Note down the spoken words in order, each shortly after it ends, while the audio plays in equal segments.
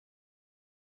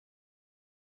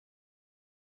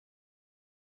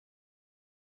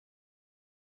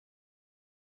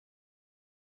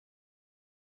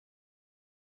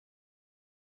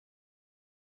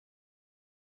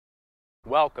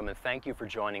Welcome and thank you for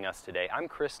joining us today. I'm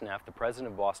Chris Neff, the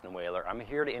president of Boston Whaler. I'm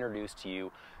here to introduce to you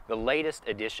the latest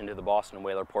addition to the Boston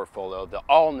Whaler portfolio, the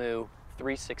all-new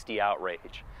 360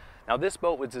 Outrage. Now, this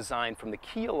boat was designed from the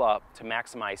keel up to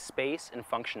maximize space and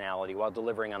functionality while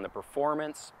delivering on the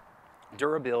performance,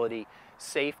 durability,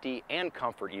 safety, and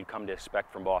comfort you'd come to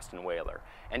expect from Boston Whaler.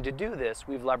 And to do this,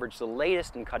 we've leveraged the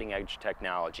latest in cutting-edge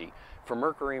technology, from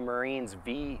Mercury Marine's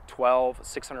V12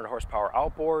 600 horsepower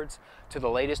outboards, to the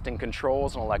latest in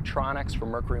controls and electronics from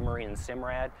Mercury Marine and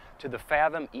Simrad, to the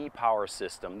Fathom e-power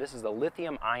system. This is the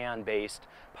lithium-ion based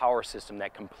power system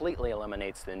that completely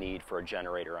eliminates the need for a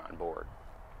generator on board.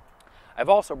 I've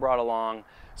also brought along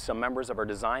some members of our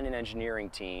design and engineering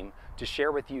team to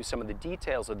share with you some of the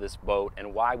details of this boat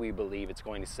and why we believe it's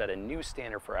going to set a new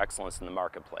standard for excellence in the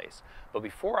marketplace. But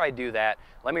before I do that,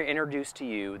 let me introduce to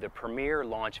you the premiere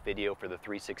launch video for the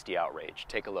 360 Outrage.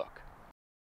 Take a look.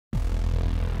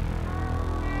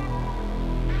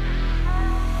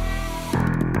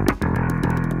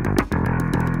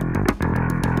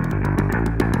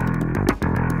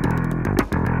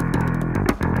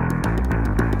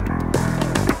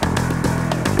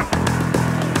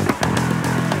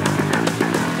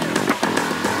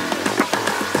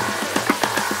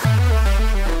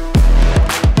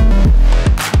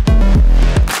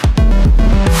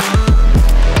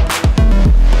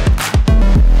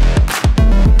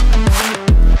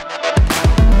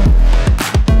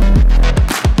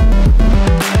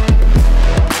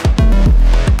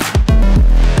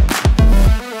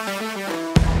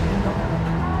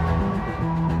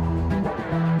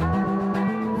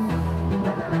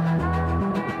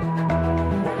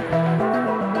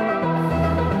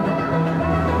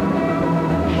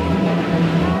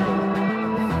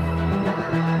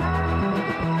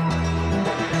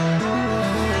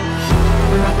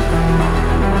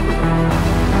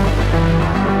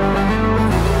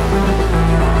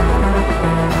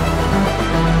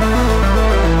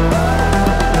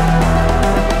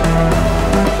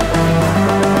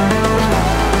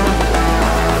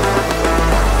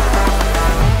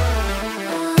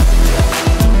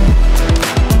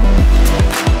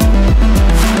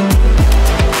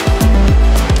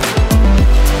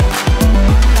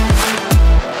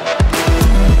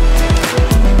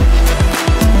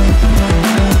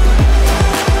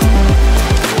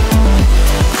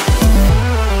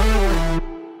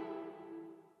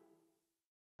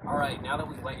 Alright, now that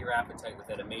we've whet your appetite with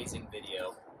that amazing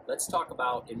video, let's talk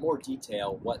about in more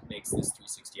detail what makes this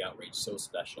 360 Outrage so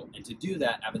special. And to do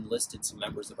that, I've enlisted some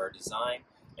members of our design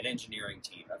and engineering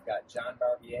team. I've got John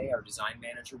Barbier, our design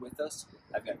manager, with us.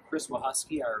 I've got Chris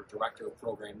Wachowski, our director of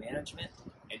program management,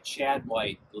 and Chad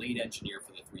White, lead engineer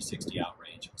for the 360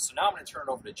 Outrage. So now I'm going to turn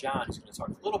it over to John, who's going to talk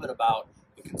a little bit about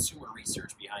the consumer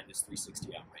research behind this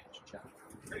 360 Outrage. John.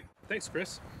 Great. Thanks,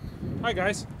 Chris. Hi,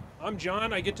 guys. I'm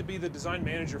John. I get to be the design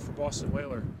manager for Boston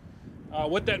Whaler.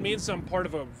 What that means, I'm part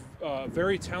of a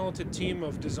very talented team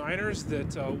of designers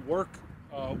that work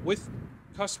with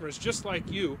customers just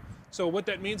like you. So what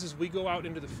that means is we go out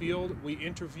into the field, we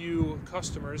interview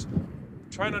customers,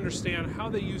 try and understand how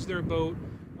they use their boat,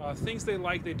 things they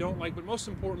like, they don't like, but most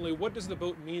importantly, what does the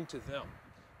boat mean to them?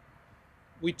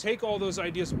 We take all those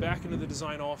ideas back into the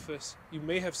design office. You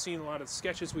may have seen a lot of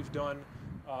sketches we've done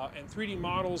and 3D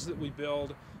models that we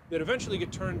build that eventually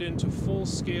get turned into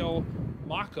full-scale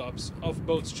mock-ups of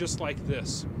boats just like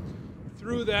this.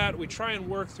 Through that, we try and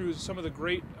work through some of the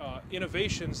great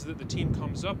innovations that the team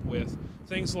comes up with,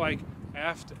 things like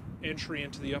aft entry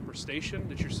into the upper station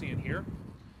that you're seeing here,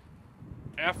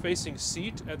 aft-facing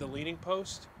seat at the leaning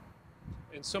post,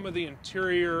 and some of the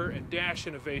interior and dash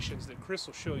innovations that Chris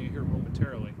will show you here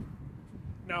momentarily.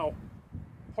 Now,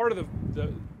 one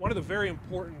of the very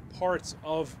important parts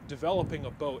of developing a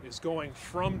boat is going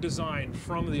from design,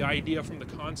 from the idea, from the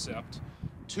concept,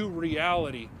 to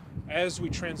reality as we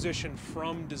transition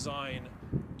from design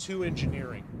to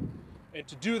engineering. And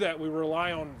to do that, we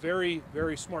rely on very,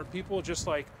 very smart people, just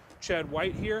like Chad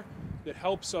White here, that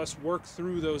helps us work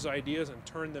through those ideas and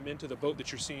turn them into the boat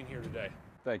that you're seeing here today.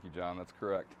 Thank you, John. That's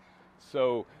correct.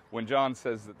 So when John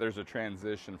says that there's a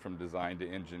transition from design to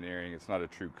engineering, it's not a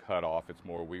true cutoff. It's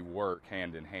more we work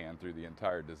hand in hand through the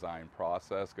entire design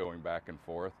process, going back and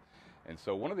forth. And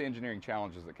so one of the engineering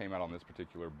challenges that came out on this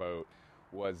particular boat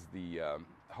was the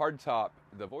hardtop.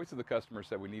 The voice of the customer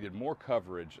said we needed more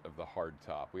coverage of the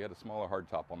hardtop. We had a smaller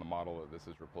hardtop on the model that this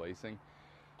is replacing.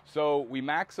 So we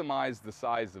maximized the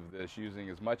size of this using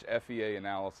as much FEA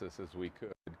analysis as we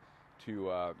could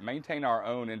to maintain our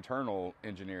own internal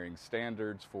engineering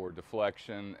standards for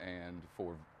deflection and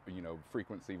for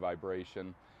frequency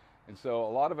vibration. And so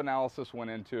a lot of analysis went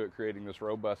into it, creating this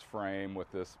robust frame with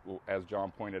this, as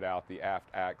John pointed out, the aft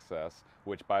access,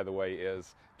 which by the way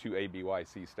is to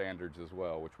ABYC standards as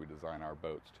well, which we design our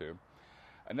boats to.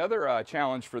 Another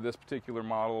challenge for this particular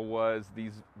model was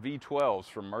these V12s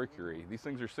from Mercury. These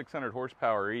things are 600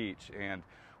 horsepower each, and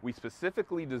we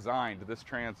specifically designed this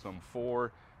transom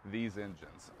for these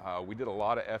engines. We did a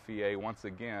lot of FEA once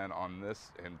again on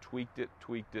this and tweaked it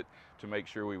to make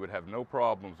sure we would have no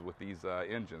problems with these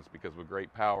engines, because with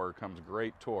great power comes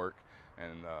great torque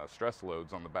and stress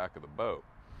loads on the back of the boat.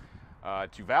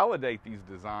 To validate these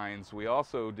designs, we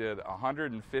also did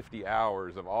 150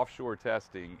 hours of offshore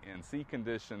testing in sea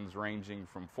conditions ranging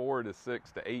from 4 to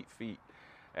 6 to 8 feet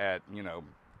at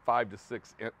 5 to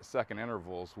 6 second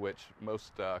intervals, which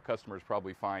most customers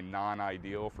probably find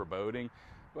non-ideal for boating,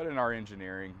 but in our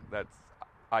engineering, that's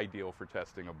ideal for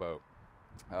testing a boat.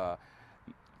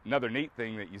 Another neat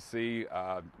thing that you see,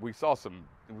 we saw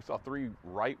 3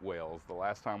 right whales the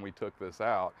last time we took this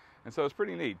out, and so it's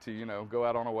pretty neat to go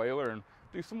out on a whaler and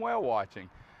do some whale watching.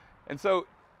 And so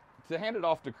to hand it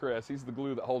off to Chris, he's the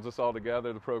glue that holds us all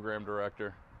together, the program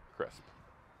director. Chris.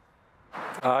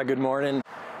 Good morning.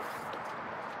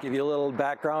 Give you a little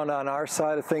background on our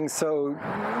side of things. So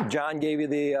John gave you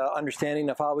the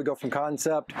understanding of how we go from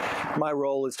concept. My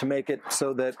role is to make it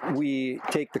so that we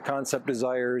take the concept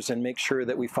desires and make sure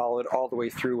that we follow it all the way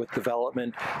through with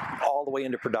development, all the way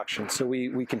into production. So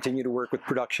we continue to work with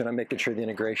production on making sure the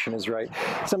integration is right.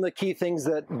 Some of the key things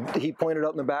that he pointed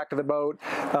out in the back of the boat,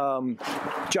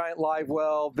 giant live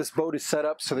well. This boat is set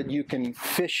up so that you can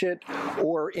fish it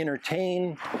or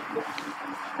entertain.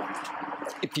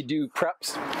 If you do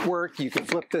preps work, you can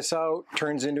flip this out,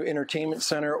 turns into entertainment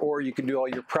center, or you can do all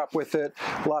your prep with it.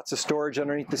 Lots of storage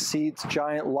underneath the seats,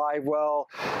 giant live well,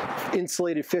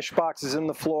 insulated fish boxes in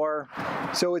the floor.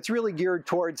 So it's really geared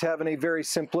towards having a very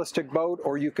simplistic boat,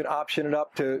 or you can option it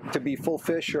up to be full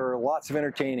fish or lots of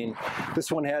entertaining.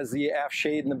 This one has the aft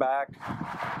shade in the back.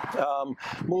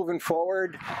 Moving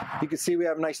forward, you can see we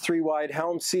have a nice 3-wide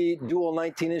helm seat, dual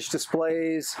 19-inch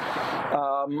displays.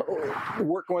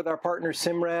 Working with our partner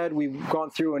Simrad, we've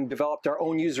gone through and developed our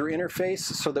own user interface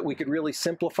so that we could really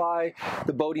simplify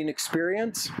the boating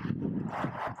experience.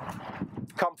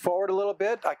 Come forward a little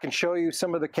bit, I can show you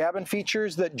some of the cabin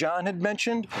features that John had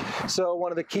mentioned. So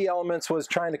one of the key elements was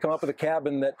trying to come up with a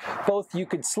cabin that both you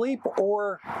could sleep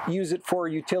or use it for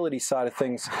utility side of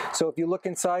things. So if you look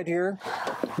inside here,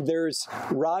 there's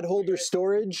rod holder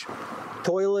storage,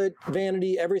 toilet,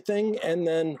 vanity, everything, and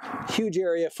then huge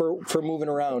area for moving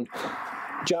around.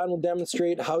 John will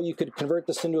demonstrate how you could convert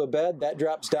this into a bed. That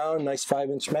drops down, nice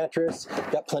 5-inch mattress,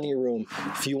 got plenty of room.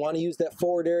 If you want to use that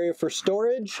forward area for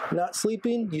storage, not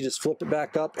sleeping, you just flip it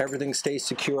back up, everything stays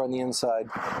secure on the inside.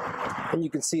 And you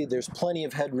can see there's plenty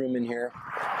of headroom in here.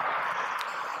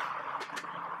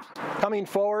 Coming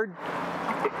forward,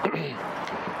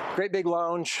 great big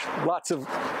lounge, lots of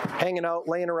hanging out,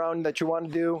 laying around that you want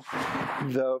to do.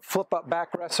 The flip-up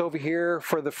backrests over here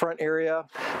for the front area.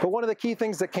 But one of the key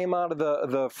things that came out of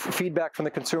the feedback from the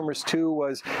consumers too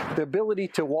was the ability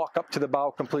to walk up to the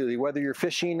bow completely, whether you're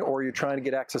fishing or you're trying to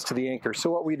get access to the anchor. So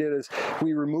what we did is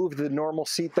we removed the normal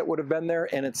seat that would have been there,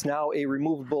 and it's now a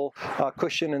removable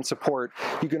cushion and support.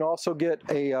 You can also get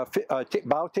a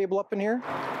bow table up in here.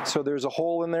 So there's a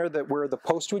hole in there where the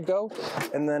post would go,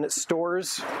 and then it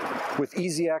stores with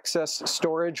easy access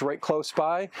storage right close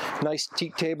by. Nice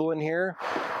teak table in here.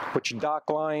 Put your dock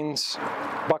lines,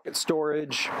 bucket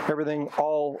storage, everything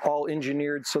all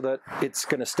engineered so that it's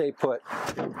going to stay put.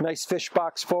 Nice fish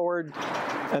box forward,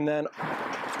 and then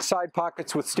side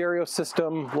pockets with stereo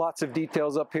system. Lots of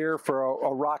details up here for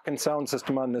a rock and sound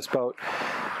system on this boat.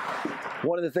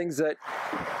 One of the things that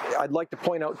I'd like to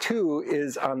point out too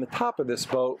is on the top of this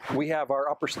boat, we have our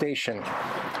upper station.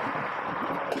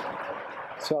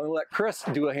 So I'm going to let Chris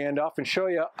do a handoff and show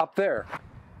you up there.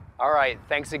 All right,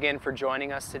 thanks again for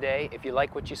joining us today. If you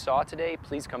like what you saw today,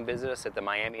 please come visit us at the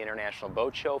Miami International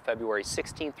Boat Show, February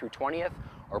 16th through 20th,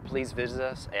 or please visit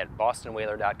us at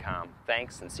bostonwhaler.com.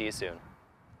 Thanks, and see you soon.